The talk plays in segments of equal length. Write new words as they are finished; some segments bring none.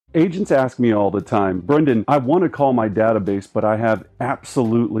Agents ask me all the time, Brendan, I want to call my database, but I have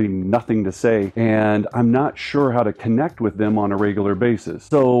absolutely nothing to say, and I'm not sure how to connect with them on a regular basis.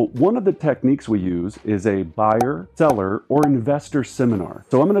 So one of the techniques we use is a buyer, seller, or investor seminar.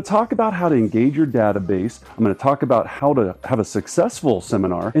 So I'm going to talk about how to engage your database. I'm going to talk about how to have a successful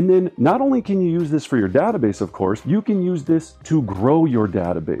seminar. And then not only can you use this for your database, of course, you can use this to grow your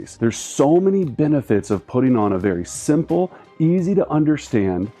database. There's so many benefits of putting on a very simple, easy to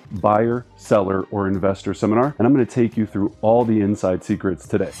understand buyer, seller, or investor seminar. And I'm going to take you through all the inside secrets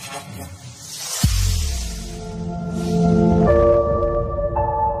today.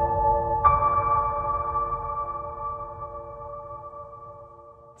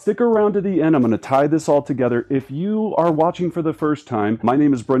 Stick around to the end. I'm going to tie this all together. If you are watching for the first time, my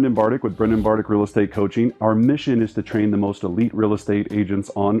name is Brendan Bardick with Brendan Bardick Real Estate Coaching. Our mission is to train the most elite real estate agents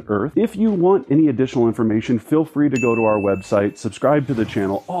on earth. If you want any additional information, feel free to go to our website, subscribe to the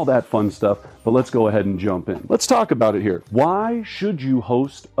channel, all that fun stuff. But let's go ahead and jump in. Let's talk about it here. Why should you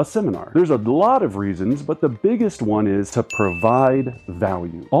host a seminar? There's a lot of reasons, but the biggest one is to provide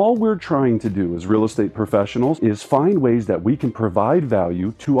value. All we're trying to do as real estate professionals is find ways that we can provide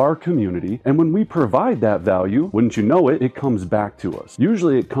value to our community. And when we provide that value, wouldn't you know it, it comes back to us.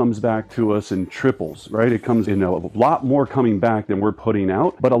 Usually it comes back to us in triples, right? It comes in a lot more coming back than we're putting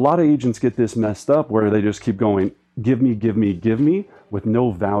out. But a lot of agents get this messed up where they just keep going, give me, give me, give me, with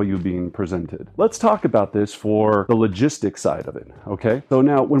no value being presented. Let's talk about this for the logistics side of it, okay? So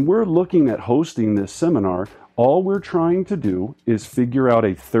now when we're looking at hosting this seminar, all we're trying to do is figure out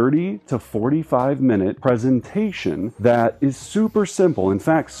a 30 to 45 minute presentation that is super simple. In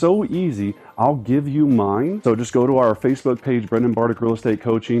fact, so easy, I'll give you mine. So just go to our Facebook page, Brendan Bardick Real Estate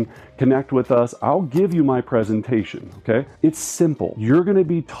Coaching, connect with us. I'll give you my presentation, okay? It's simple. You're gonna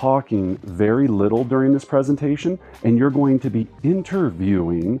be talking very little during this presentation, and you're going to be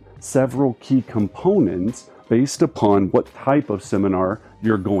interviewing several key components based upon what type of seminar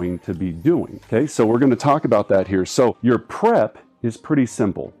you're going to be doing, okay? So we're gonna talk about that here. So your prep is pretty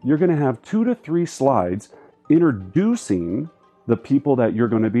simple. You're gonna have 2 to 3 slides introducing the people that you're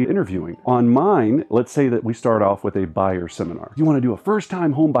going to be interviewing. On mine, let's say that we start off with a buyer seminar. You want to do a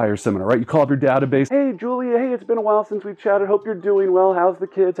first-time home buyer seminar, right? You call up your database. Hey, Julie, hey, it's been a while since we've chatted. Hope you're doing well. How's the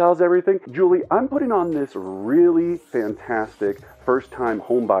kids? How's everything? Julie, I'm putting on this really fantastic first-time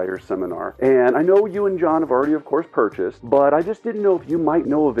home buyer seminar. And I know you and John have already, of course, purchased, but I just didn't know if you might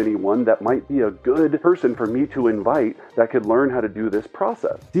know of anyone that might be a good person for me to invite that could learn how to do this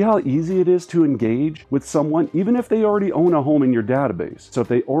process. See how easy it is to engage with someone, even if they already own a home in your database. So if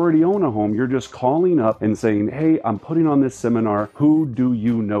they already own a home, you're just calling up and saying, hey, I'm putting on this seminar. Who do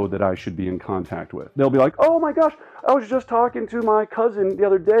you know that I should be in contact with? They'll be like, oh my gosh, I was just talking to my cousin the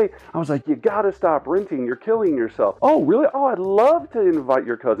other day. I was like, you gotta stop renting. You're killing yourself. Oh, really? Oh, I'd love to invite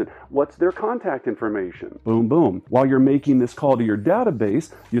your cousin. What's their contact information? Boom, boom. While you're making this call to your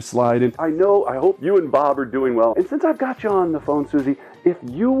database, you slide in. I hope you and Bob are doing well. And since I've got you on the phone, Susie, if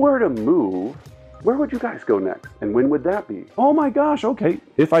you were to move, where would you guys go next? And when would that be? Oh my gosh, okay.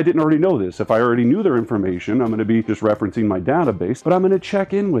 If I didn't already know this, if I already knew their information, I'm gonna be just referencing my database, but I'm gonna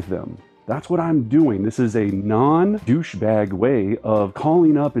check in with them. That's what I'm doing. This is a non-douchebag way of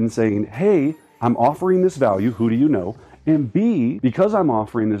calling up and saying, hey, I'm offering this value. Who do you know? And B, because I'm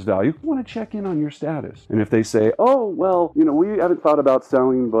offering this value, I want to check in on your status. And if they say, oh, well, we haven't thought about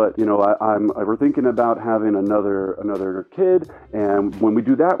selling, but, we're thinking about having another kid. And when we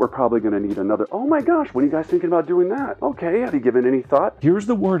do that, we're probably going to need another. Oh my gosh, when are you guys thinking about doing that? Okay, have you given any thought? Here's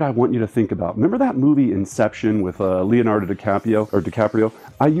the word I want you to think about. Remember that movie Inception with Leonardo DiCaprio?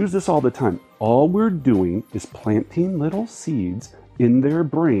 I use this all the time. All we're doing is planting little seeds in their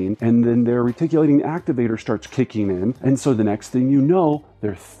brain, and then their reticulating activator starts kicking in. And so the next thing you know,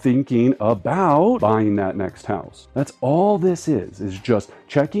 they're thinking about buying that next house. That's all this is just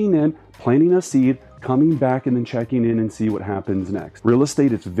checking in, planting a seed, coming back and then checking in and see what happens next. Real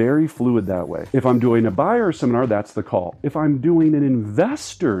estate is very fluid that way. If I'm doing a buyer seminar, that's the call. If I'm doing an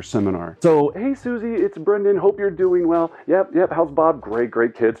investor seminar, so, hey Susie, it's Brendan, hope you're doing well. Yep, how's Bob?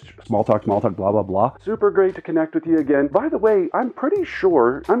 Great kids. Small talk, blah, blah, blah. Super great to connect with you again. By the way, I'm pretty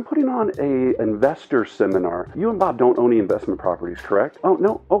sure I'm putting on a investor seminar. You and Bob don't own any investment properties, correct? Oh,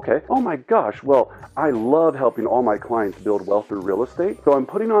 no? Okay. Oh my gosh. Well, I love helping all my clients build wealth through real estate. So I'm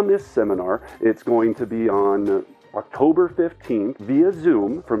putting on this seminar. It's going to be on October 15th via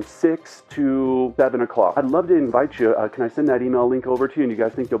Zoom from 6 to 7 o'clock. I'd love to invite you. Can I send that email link over to you and you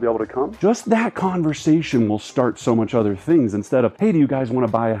guys think you'll be able to come? Just that conversation will start so much other things instead of, hey, do you guys want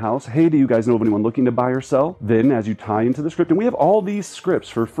to buy a house? Hey, do you guys know of anyone looking to buy or sell? Then as you tie into the script, and we have all these scripts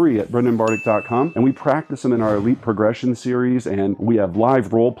for free at brendanbardick.com, and we practice them in our Elite Progression series, and we have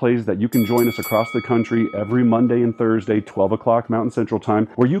live role plays that you can join us across the country every Monday and Thursday, 12 o'clock Mountain Central Time,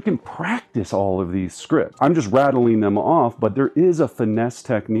 where you can practice all of these scripts. I'm just rattling them off, but there is a finesse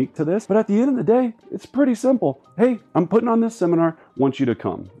technique to this. But at the end of the day, it's pretty simple. Hey, I'm putting on this seminar, want you to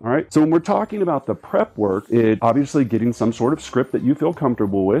come. All right. So when we're talking about the prep work, it obviously getting some sort of script that you feel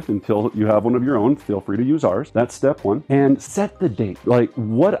comfortable with until you have one of your own. Feel free to use ours. That's step one. And set the date. Like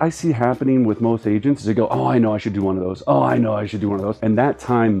what I see happening with most agents is they go, oh, I know I should do one of those. Oh, I know I should do one of those. And that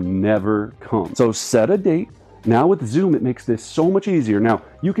time never comes. So set a date. Now with Zoom, it makes this so much easier. Now,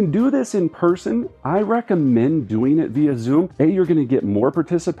 you can do this in person. I recommend doing it via Zoom. You're going to get more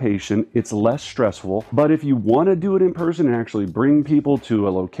participation. It's less stressful. But if you want to do it in person and actually bring people to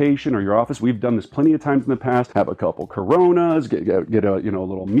a location or your office, we've done this plenty of times in the past. Have a couple Coronas, get a a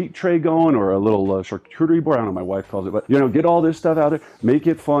little meat tray going or a little charcuterie board. I don't know what my wife calls it, but get all this stuff out there. Make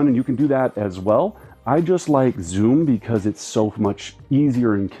it fun, and you can do that as well. I just like Zoom because it's so much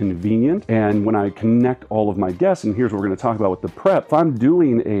easier and convenient. And when I connect all of my guests, and here's what we're going to talk about with the prep, if I'm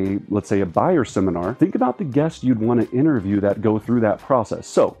doing let's say a buyer seminar, think about the guests you'd want to interview that go through that process.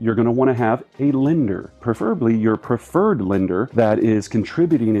 So you're going to want to have a lender, preferably your preferred lender that is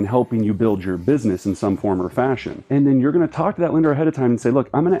contributing and helping you build your business in some form or fashion. And then you're going to talk to that lender ahead of time and say, look,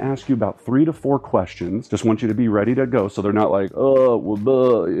 I'm going to ask you about 3 to 4 questions. Just want you to be ready to go. So they're not like, oh,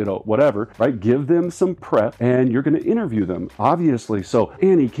 well, whatever, right? Give them some prep and you're going to interview them, obviously. So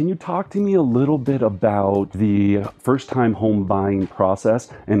Annie, can you talk to me a little bit about the first time home buying process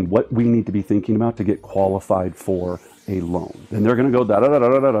and what we need to be thinking about to get qualified for a loan? And they're going to go da da da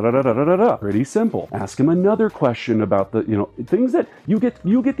da da da da da da da. Pretty simple. Ask them another question about the things that you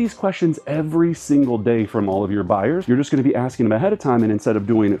get these questions every single day from all of your buyers. You're just going to be asking them ahead of time, and instead of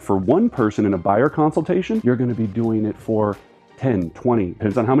doing it for one person in a buyer consultation, you're going to be doing it for 10, 20,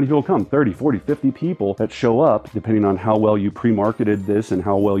 depends on how many people come, 30, 40, 50 people that show up, depending on how well you pre-marketed this and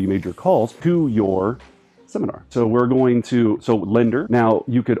how well you made your calls to your seminar. So we're going to, lender. Now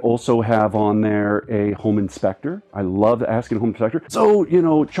you could also have on there a home inspector. I love asking a home inspector. So,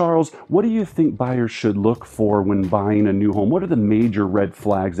 Charles, what do you think buyers should look for when buying a new home? What are the major red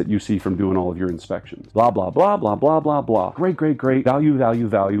flags that you see from doing all of your inspections? Blah, blah, blah, blah, blah, blah, blah. Great, great, great. Value, value,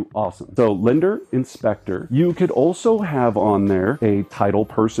 value. Awesome. So lender, inspector. You could also have on there a title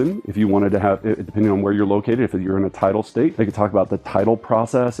person if you wanted to have, depending on where you're located, if you're in a title state, they could talk about the title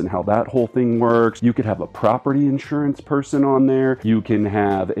process and how that whole thing works. You could have a property insurance person on there. You can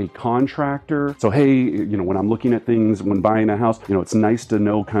have a contractor. So, hey, when I'm looking at things, when buying a house, it's nice to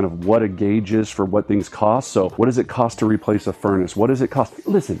know kind of what a gauge is for what things cost. So what does it cost to replace a furnace? What does it cost?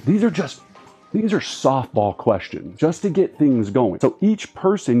 Listen, these are softball questions just to get things going. So each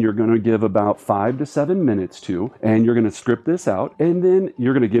person you're going to give about 5 to 7 minutes to, and you're going to script this out, and then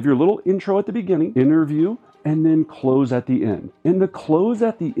you're going to give your little intro at the beginning, interview, and then close at the end. And the close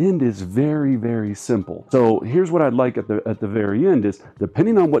at the end is very, very simple. So here's what I'd like at the very end is,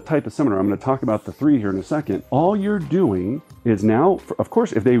 depending on what type of seminar, I'm going to talk about the 3 here in a second. All you're doing is now, of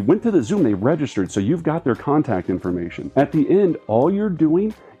course, if they went to the Zoom, they registered, so you've got their contact information. At the end, all you're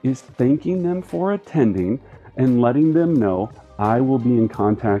doing is thanking them for attending and letting them know, I will be in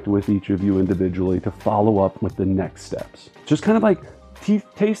contact with each of you individually to follow up with the next steps. Just kind of like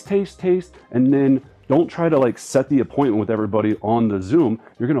taste, and then don't try to set the appointment with everybody on the Zoom.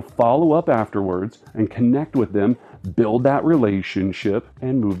 You're going to follow up afterwards and connect with them, build that relationship,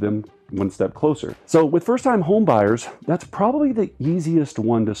 and move them one step closer. So with first-time home buyers, that's probably the easiest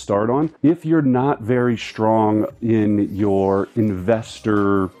one to start on if you're not very strong in your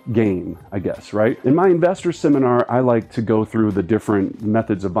investor game, I guess, right? In my investor seminar, I like to go through the different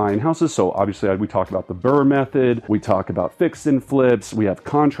methods of buying houses. So obviously we talk about the BRRRR method, we talk about fix and flips, we have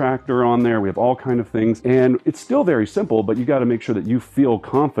contractor on there, we have all kind of things. And it's still very simple, but you got to make sure that you feel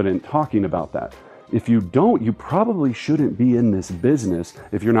confident talking about that. If you don't, you probably shouldn't be in this business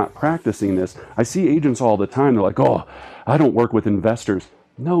if you're not practicing this. I see agents all the time. They're like, oh, I don't work with investors.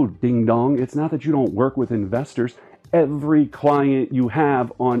 No, ding dong. It's not that you don't work with investors. Every client you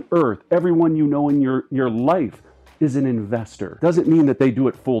have on earth, everyone you know in your life is an investor. Doesn't mean that they do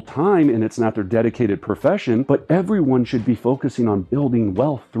it full time and it's not their dedicated profession, but everyone should be focusing on building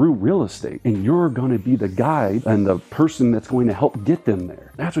wealth through real estate. And you're going to be the guide and the person that's going to help get them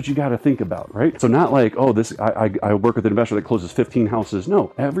there. That's what you got to think about, right? So not like, oh, I work with an investor that closes 15 houses.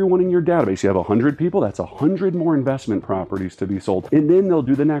 No, everyone in your database, you have 100 people, that's 100 more investment properties to be sold. And then they'll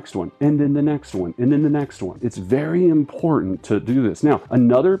do the next one, and then the next one, and then the next one. It's very important to do this. Now,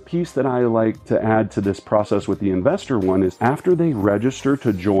 another piece that I like to add to this process with the investor one is after they register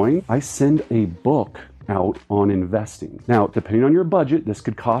to join, I send a book out on investing. Now, depending on your budget, this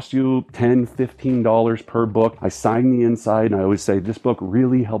could cost you $10, $15 per book. I sign the inside and I always say, this book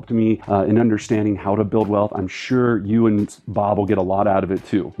really helped me in understanding how to build wealth. I'm sure you and Bob will get a lot out of it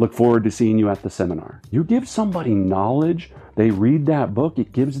too. Look forward to seeing you at the seminar. You give somebody knowledge, they read that book,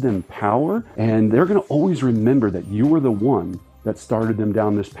 it gives them power, and they're going to always remember that you were the one that started them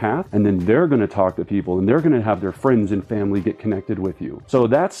down this path, and then they're going to talk to people and they're going to have their friends and family get connected with you. So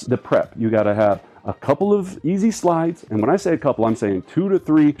that's the prep. You got to have a couple of easy slides, and when I say a couple, I'm saying 2 to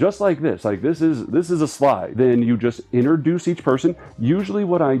 3, just like this. Like this is a slide. Then you just introduce each person. Usually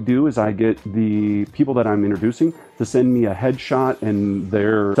what I do is I get the people that I'm introducing to send me a headshot and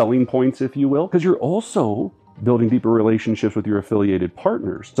their selling points, if you will, because you're also building deeper relationships with your affiliated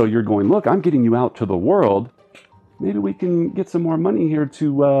partners. So you're going, look, I'm getting you out to the world. Maybe we can get some more money here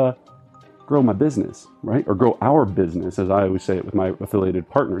to grow my business, right? Or grow our business, as I always say it with my affiliated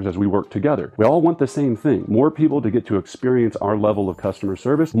partners as we work together. We all want the same thing. More people to get to experience our level of customer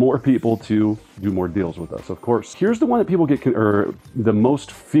service, more people to do more deals with us, of course. Here's the one that people get the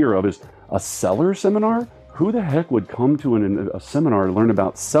most fear of is a seller seminar. Who the heck would come to a seminar to learn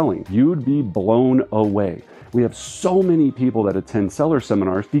about selling? You'd be blown away. We have so many people that attend seller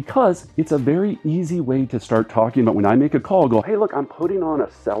seminars because it's a very easy way to start talking about when I make a call, go, hey, look, I'm putting on a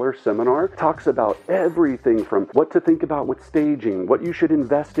seller seminar. Talks about everything from what to think about with staging, what you should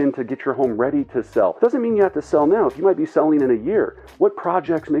invest in to get your home ready to sell. Doesn't mean you have to sell now. If you might be selling in a year, what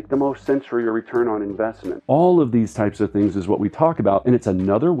projects make the most sense for your return on investment? All of these types of things is what we talk about. And it's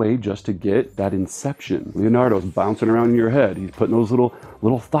another way just to get that inception. Leonardo's bouncing around in your head. He's putting those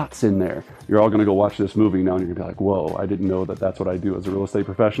little thoughts in there. You're all going to go watch this movie now and you're going to be like, whoa, I didn't know that that's what I do as a real estate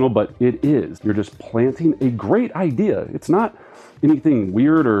professional, but it is. You're just planting a great idea. It's not anything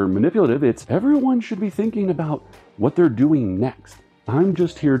weird or manipulative. It's everyone should be thinking about what they're doing next. I'm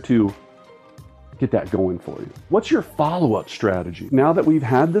just here to get that going for you. What's your follow-up strategy? Now that we've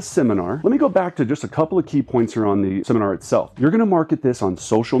had the seminar, let me go back to just a couple of key points here on the seminar itself. You're going to market this on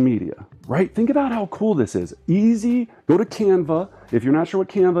social media, right? Think about how cool this is. Easy. Go to Canva. If you're not sure what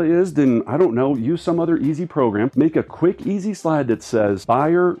Canva is, then I don't know, use some other easy program. Make a quick, easy slide that says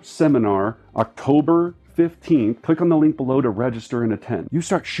Buyer Seminar, October 15th. Click on the link below to register and attend. You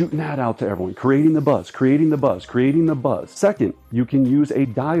start shooting that out to everyone, creating the buzz, creating the buzz, creating the buzz. Second, you can use a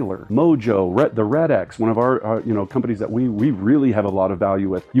dialer, Mojo, the RedX, one of our companies that we really have a lot of value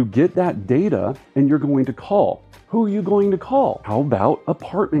with. You get that data and you're going to call. Who are you going to call? How about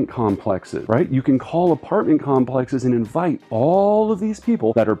apartment complexes, right? You can call apartment complexes and invite all of these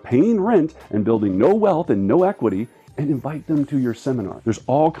people that are paying rent and building no wealth and no equity and invite them to your seminar. There's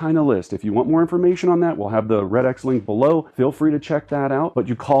all kind of lists. If you want more information on that, we'll have the RedX link below. Feel free to check that out. But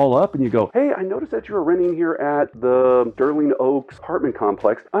you call up and you go, hey, I noticed that you're renting here at the Sterling Oaks apartment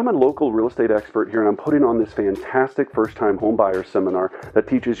complex. I'm a local real estate expert here and I'm putting on this fantastic first-time home buyer seminar that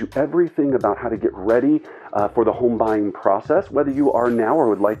teaches you everything about how to get ready for the home buying process, whether you are now or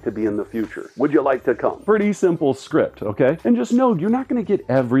would like to be in the future. Would you like to come? Pretty simple script, okay? And just know you're not going to get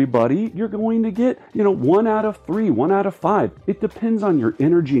everybody. You're going to get, 1 out of 3, 1 out of 5. It depends on your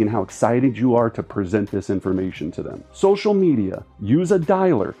energy and how excited you are to present this information to them. Social media, use a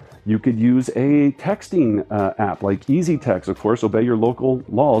dialer. You could use a texting app like Easy Text, of course, obey your local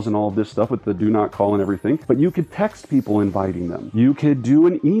laws and all of this stuff with the do not call and everything, but you could text people inviting them. You could do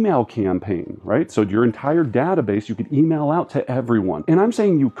an email campaign, right? So your entire database, you could email out to everyone. And I'm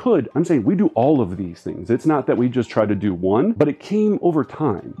saying we do all of these things. It's not that we just try to do one, but it came over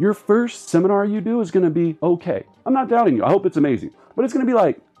time. Your first seminar you do is going to be okay. I'm not doubting you. I hope it's amazing, but it's going to be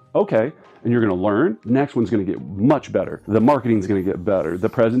like, okay. And you're going to learn. The next one's going to get much better. The marketing's going to get better. The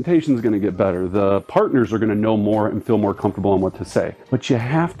presentation's going to get better. The partners are going to know more and feel more comfortable on what to say. But you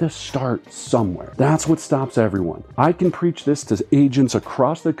have to start somewhere. That's what stops everyone. I can preach this to agents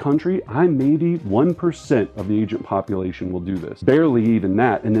across the country. Maybe 1% of the agent population will do this. Barely even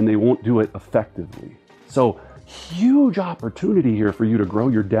that, and then they won't do it effectively. So huge opportunity here for you to grow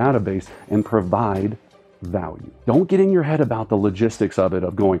your database and provide value. Don't get in your head about the logistics of it,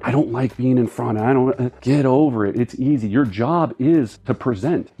 of going, I don't like being in front. I don't get over it. It's easy. Your job is to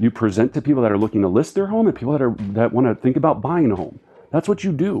present. You present to people that are looking to list their home and people that want to think about buying a home. That's what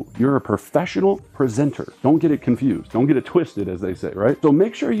you do. You're a professional presenter. Don't get it confused. Don't get it twisted, as they say, right? So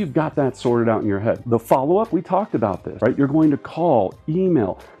make sure you've got that sorted out in your head. The follow-up, we talked about this, right? You're going to call,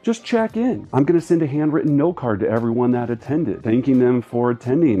 email, just check in. I'm going to send a handwritten note card to everyone that attended, thanking them for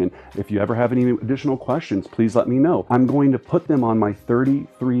attending. And if you ever have any additional questions, please let me know. I'm going to put them on my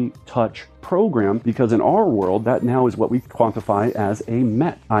 33 touch program, because in our world, that now is what we quantify as a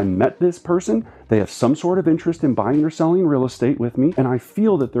MET. I met this person. They have some sort of interest in buying or selling real estate with me, and I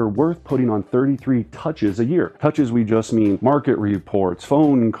feel that they're worth putting on 33 touches a year. Touches, we just mean market reports,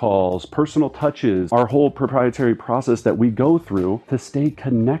 phone calls, personal touches, our whole proprietary process that we go through to stay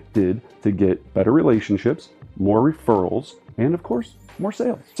connected to get better relationships, more referrals, and of course, more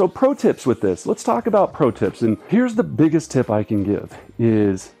sales. So pro tips with this. Let's talk about pro tips. And here's the biggest tip I can give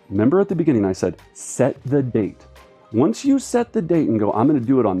is, remember at the beginning I said, set the date. Once you set the date and go, I'm going to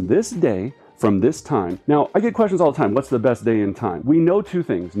do it on this day, from this time. Now, I get questions all the time. What's the best day and time? We know two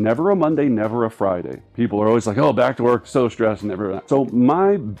things. Never a Monday, never a Friday. People are always like, oh, back to work, so stressed, never that. So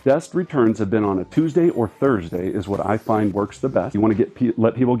my best returns have been on a Tuesday or Thursday is what I find works the best. You want to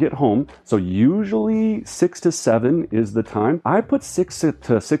let people get home. So usually 6 to 7 is the time. I put 6 to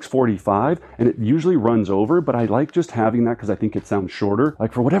 6:45 and it usually runs over, but I like just having that because I think it sounds shorter.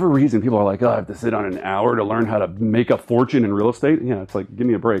 Like for whatever reason, people are like, oh, I have to sit on an hour to learn how to make a fortune in real estate. Yeah, it's like, give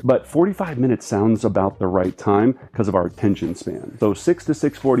me a break. But 45 minutes sounds about the right time because of our attention span. So 6 to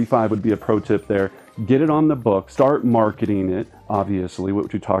 6:45 would be a pro tip there. Get it on the book, start marketing it, obviously,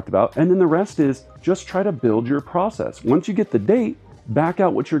 what you talked about. And then the rest is just try to build your process. Once you get the date, back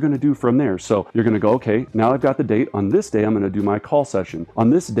out what you're going to do from there. So you're going to go, okay, now I've got the date. On this day, I'm going to do my call session. On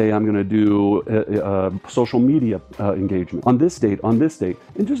this day, I'm going to do social media engagement. On this date,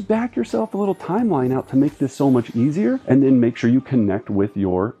 and just back yourself a little timeline out to make this so much easier. And then make sure you connect with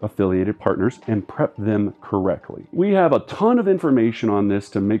your affiliated partners and prep them correctly. We have a ton of information on this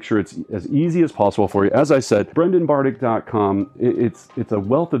to make sure it's as easy as possible for you. As I said, BrendanBardick.com, it's a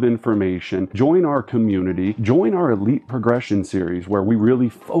wealth of information. Join our community, join our Elite Progression series, where we really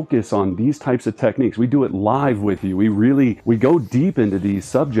focus on these types of techniques. We do it live with you. We go deep into these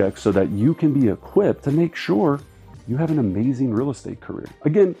subjects so that you can be equipped to make sure you have an amazing real estate career.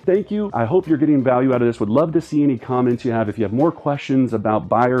 Again, thank you. I hope you're getting value out of this. Would love to see any comments you have. If you have more questions about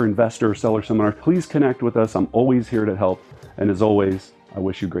buyer, investor, or seller seminar, please connect with us. I'm always here to help. And as always, I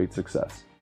wish you great success.